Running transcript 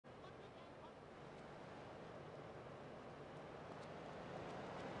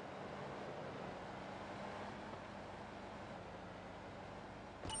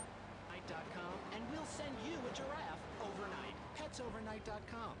send you a giraffe overnight.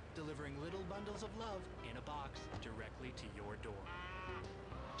 PetsOvernight.com, delivering little bundles of love in a box directly to your door.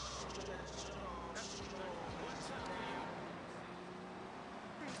 What's up, radio?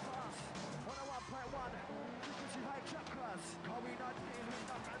 101.1, frequency high chakras. Call me not even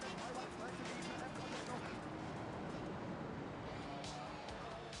not and I want to be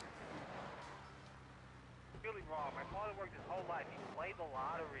Really wrong. My father worked his whole life. He played the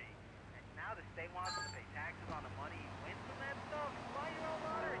lottery. And now the state wants him to pay taxes on the money he wins from that stuff? Buy your own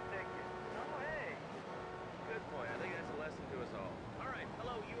lottery ticket. No way. Good point. I think that's a lesson to us all. All right.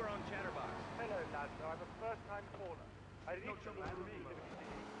 Hello, you are on Chatterbox. Hello, lads. I'm a first-time caller. I recently moved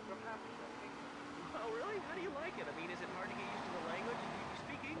from Hampshire, England. Oh, really? How do you like it? I mean, is it hard to get used to the language? You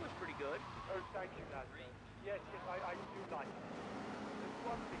speak English pretty good. Oh, thank you, lads. Yes, I do like it. There's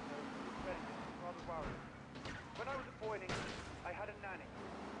one thing, though, that's very rather worrying. When I was a boy in England, I had a nanny.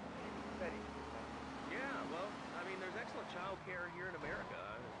 She was very good. Yeah, well, I mean, there's excellent child care here in America.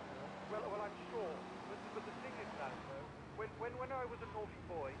 Well, I'm sure. But the thing is, lads, though, when I was a naughty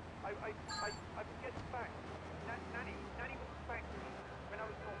boy, I would get spanked. Nanny would spank me when I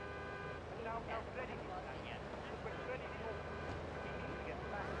was naughty. And now Freddy needs nanny. Because when Freddy's naughty, he needs to get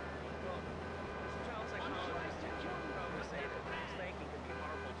spanked. Well, as a child psychologist, you can probably say that spanking can be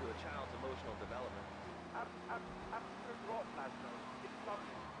harmful to a child's emotional development. Absolute rot, lads, though. It's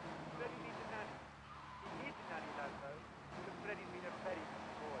lovely. Freddy needs a nanny. He needs a nanny, lads, though, because Freddy's been a very good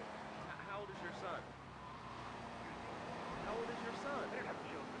boy. How old is your son? How old is your son? I don't have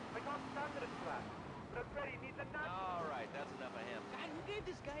children. I can't stand it at class. But Freddy needs a nanny. All right, that's enough of him. God, who gave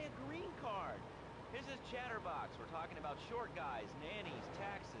this guy a green card? This is Chatterbox. We're talking about short guys, nannies,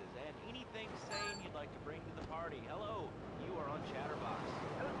 taxes, and anything sane you'd like to bring to the party. Hello, you are on Chatterbox.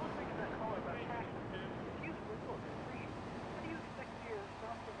 I was listening to that caller about taxes. You look, please. How do you expect to be a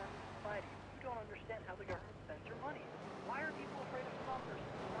responsible member of society if you don't understand how the government spends your money? Why are people afraid of sponsors,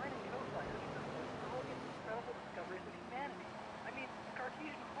 signing co-signers for all these incredible discoveries of humanity? I mean, the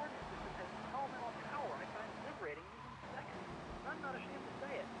Cartesian coordinate system has elemental power I find liberating even sexy. I'm not ashamed to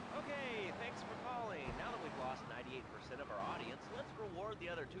say it. Okay, thanks for calling. Now that we've lost 98% of our audience, let's reward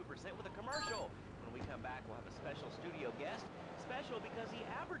the other 2% with a commercial. When we come back, we'll have a special studio guest. Special because he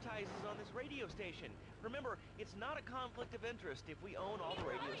advertises on this radio station. Remember, it's not a conflict of interest if we own all the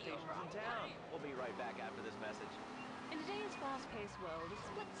radio stations in town. We'll be right back after this message. In today's fast-paced world, a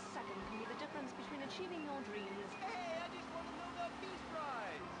split second can be the difference between achieving your dreams Hey, I just won the Nobel Peace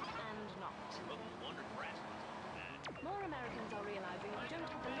Prize! and not. Oh, wonder press. More Americans are realizing if you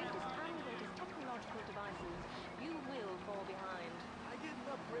don't have the latest and greatest technological devices, you will fall behind. I didn't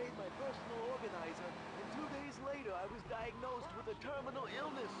upgrade my personal organizer, and 2 days later I was diagnosed with a terminal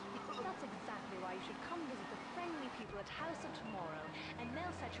illness. That's exactly why you should come visit the friendly people at House of Tomorrow, and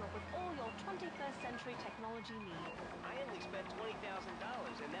they'll set you up with all your 21st century technology needs. I only spent $20,000,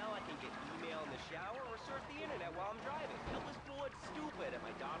 and now I can get email in the shower or surf the internet while I'm driving. I was bored stupid at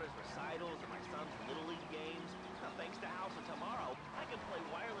my daughter's recitals or my son's Little League games. Now, thanks to House of Tomorrow, I can play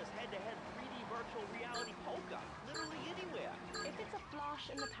wireless head-to-head 3D virtual reality poker literally anywhere. If it's a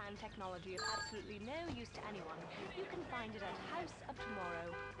flash-in-the-pan technology of absolutely no use to anyone, you can find it at House of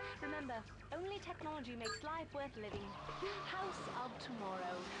Tomorrow. Remember, only technology makes life worth living. House of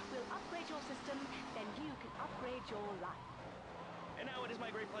Tomorrow. We'll upgrade your system, then you can upgrade your life. And now it is my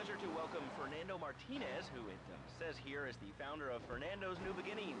great pleasure to welcome Fernando Martinez, who it says here is the founder of Fernando's New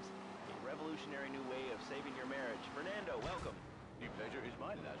Beginnings, a revolutionary new way of saving your marriage. Fernando, welcome. The pleasure is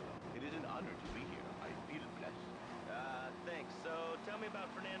mine, Laszlo. It is an honor to be here. I feel blessed. Thanks. So tell me about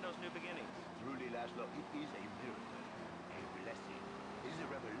Fernando's New Beginnings. Truly, Laszlo, it is a miracle, a blessing. It is a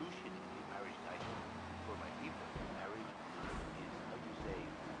revolution in the marriage cycle. For my people, marriage is, how you say,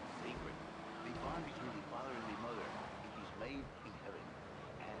 sacred. The bond between the father and the mother, it is made in heaven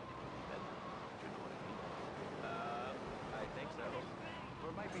and in heaven. Do you know what I mean? I think so. For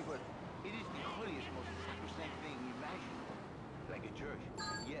my people, it is the holiest, most sacrosanct thing imaginable, like a church.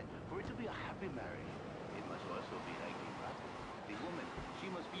 Yet, for it to be a happy marriage, it must also be like a brothel. The woman, she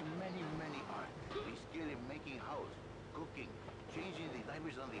must be many, many arts. Be skilled in making house, cooking, changing the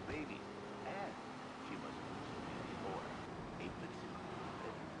diapers on the baby, and she must also be the whore. A vixen,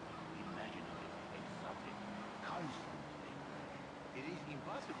 imaginative, exotic, constant. It is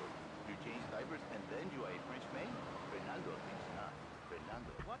impossible to change diapers and then you are a French maid. Fernando thinks not.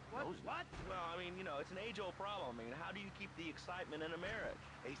 Fernando knows What? Well, I mean, you know, it's an age-old problem. I mean, how do you keep the excitement in a marriage?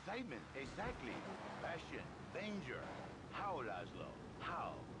 Excitement, exactly. Passion, danger. How, Laszlo?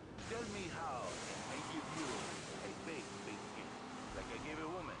 How? Tell me how, and I give you a big, big kiss, like I gave a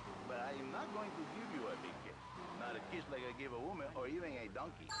woman. But I am not going to give you a big kiss. Not a kiss like I give a woman or even a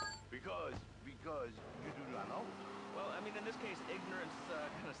donkey? Because you do not know. Well, I mean, in this case, ignorance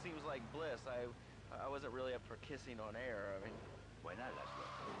kind of seems like bliss. I wasn't really up for kissing on air. I mean, Why not, Laszlo?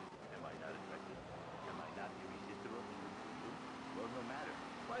 Am I not attractive? Am I not irresistible even for you? Well, no matter.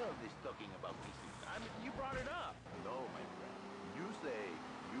 Why are they talking about kissing? I mean, you brought it up. No, my friend. You say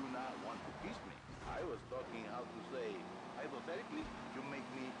you not want to kiss me. I was talking how to say, hypothetically, you make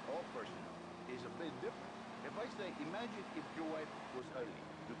me all personal. It's a bit different. If I say, imagine if your wife was ugly,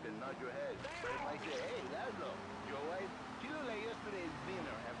 you can nod your head. But if I say, hey, Laszlo, your wife, she looked like yesterday's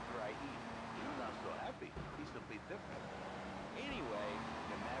dinner after I eat. You're not so happy. It's a bit different. Anyway,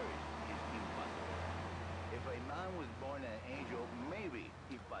 The marriage is impossible. If a man was born an angel, maybe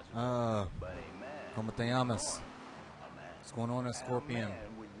it's possible. But a man... ¿Cómo te llamas? A man. What's going on, Scorpion? A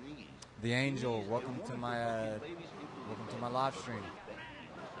man with knees. The Angel, Knees, a welcome to woman my to fuck his babies into welcome his to my head. live But stream. what if that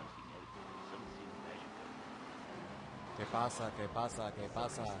is something magical? ¿Qué pasa? ¿Qué pasa? ¿Qué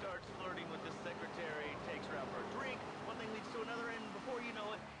pasa? he starts flirting with the secretary, takes her out for a drink. One thing leads to another, and before you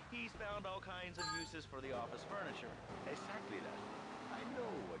know it, he's found all kinds of uses for the office furniture. Exactly, Laszlo. I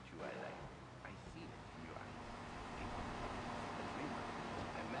know what you are like. I see it in your eyes. A dreamer.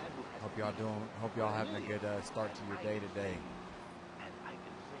 A man who has Hope y'all having a good start to your day today. And I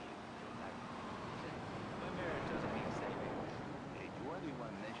can save your life. My marriage doesn't need saving. Hey, you are the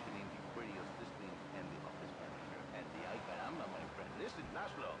one mentioning the pretty assistant and the office manager and the ay caramba, my friend. Listen,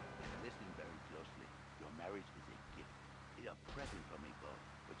 Laszlo. Listen very closely. Your marriage is a gift. It's a present from me, God.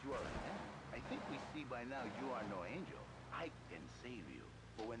 But you are a man. I think we see by now you are no angel. I can save you.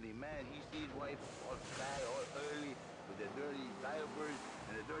 But when the man, he sees wife all fat, all early, with the dirty diapers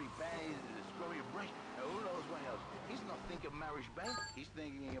and the dirty panties and the scrubby brush, and who knows what else. He's not thinking marriage bank. He's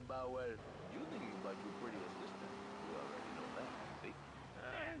thinking about, well, you're thinking about your pretty assistant. You already know that, see?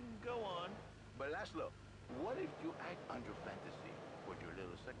 Go on. But Laszlo, what if you act on your fantasy with your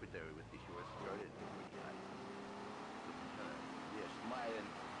little secretary with the short skirt and the pretty eyes? Looking kind of, yeah, smiling.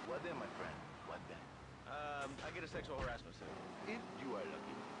 What then, my friend? What then? I get a sexual harassment suit. If you are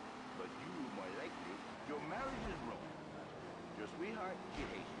lucky, but you more likely, your marriage is ruined. Your sweetheart, she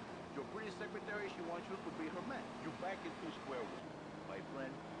hates you. Your pretty secretary, she wants you to be her man. You're back into square one. My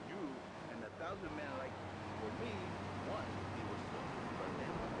friend, you and 1,000 men like you. For me, once it was so. But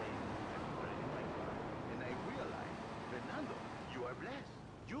then one day, I started in my car, and I realized, Fernando, you are blessed.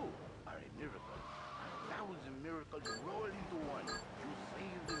 You are a miracle. 1,000 miracles roll into one. You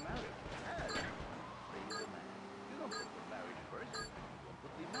saved the marriage. And save the man. You don't put the marriage first. You don't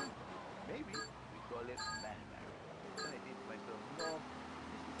put the man first. Maybe we call it man marriage. Then I think to myself, no,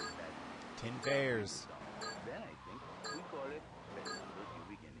 this is a bad thing. 10 bears. Then I think we call it Fernando New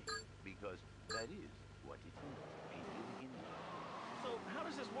Beginning. Because that is what it is. A new beginning. So, how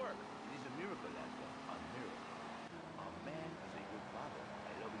does this work? It is a miracle, Laszlo. A miracle. A man is a good father,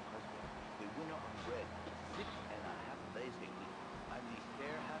 a loving husband, the winner of bread 6.5 days a week. On the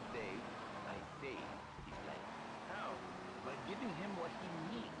spare half day, I save his life. How? By giving him what he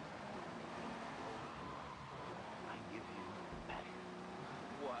needs. I give him passion.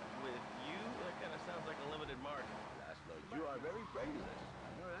 What, with you? That kind of sounds like a limited market. Laszlo, you are very praiseless.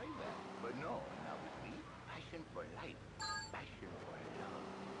 I don't like that. But no, not with me. Passion for life. Passion for love.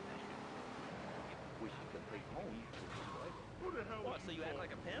 Passion for which he can take home to his wife. Who the hell What, so you act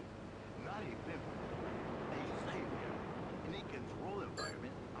like a pimp? Not a pimp, a savior. In a controlled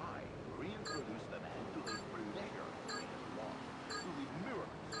environment, I reintroduce the man to the pleasure he has lost, to the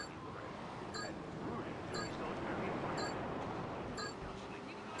miracles he learned, and truly the result very fine. Counseling,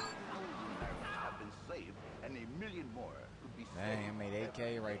 1,000 marriages have been saved, and 1 million more could be saved. Dang, I made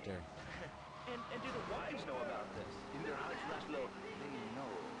 8K right there. And do the wives know about this? In their hearts, Laszlo, they know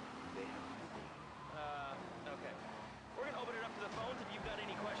they have been saved. Okay. We're going to open it up to the phones. If you've got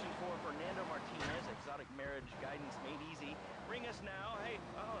any questions for Fernando Martinez, Exotic Marriage Guidance Made Easy, ring us now. Hey,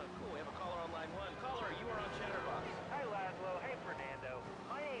 oh, cool, we have a caller on line 1. Caller, you are on Chatterbox. Hi, Laszlo. Hey, Fernando.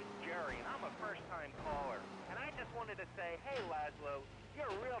 My name's Jerry, and I'm a first-time caller. And I just wanted to say, hey, Laszlo, you're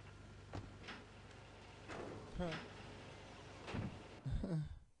a real...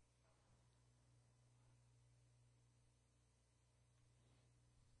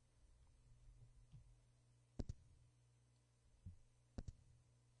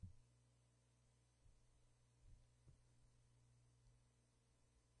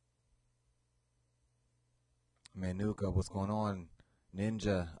 Manuka, what's going on?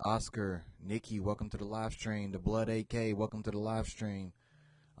 Ninja, Oscar, Nikki, welcome to the live stream. The Blood AK, welcome to the live stream.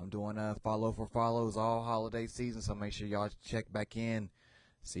 I'm doing follow for follows all holiday season, so make sure y'all check back in.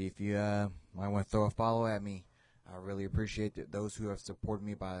 See if you might want to throw a follow at me. I really appreciate those who have supported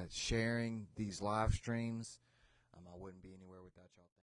me by sharing these live streams. I'm I wouldn't be anywhere without y'all.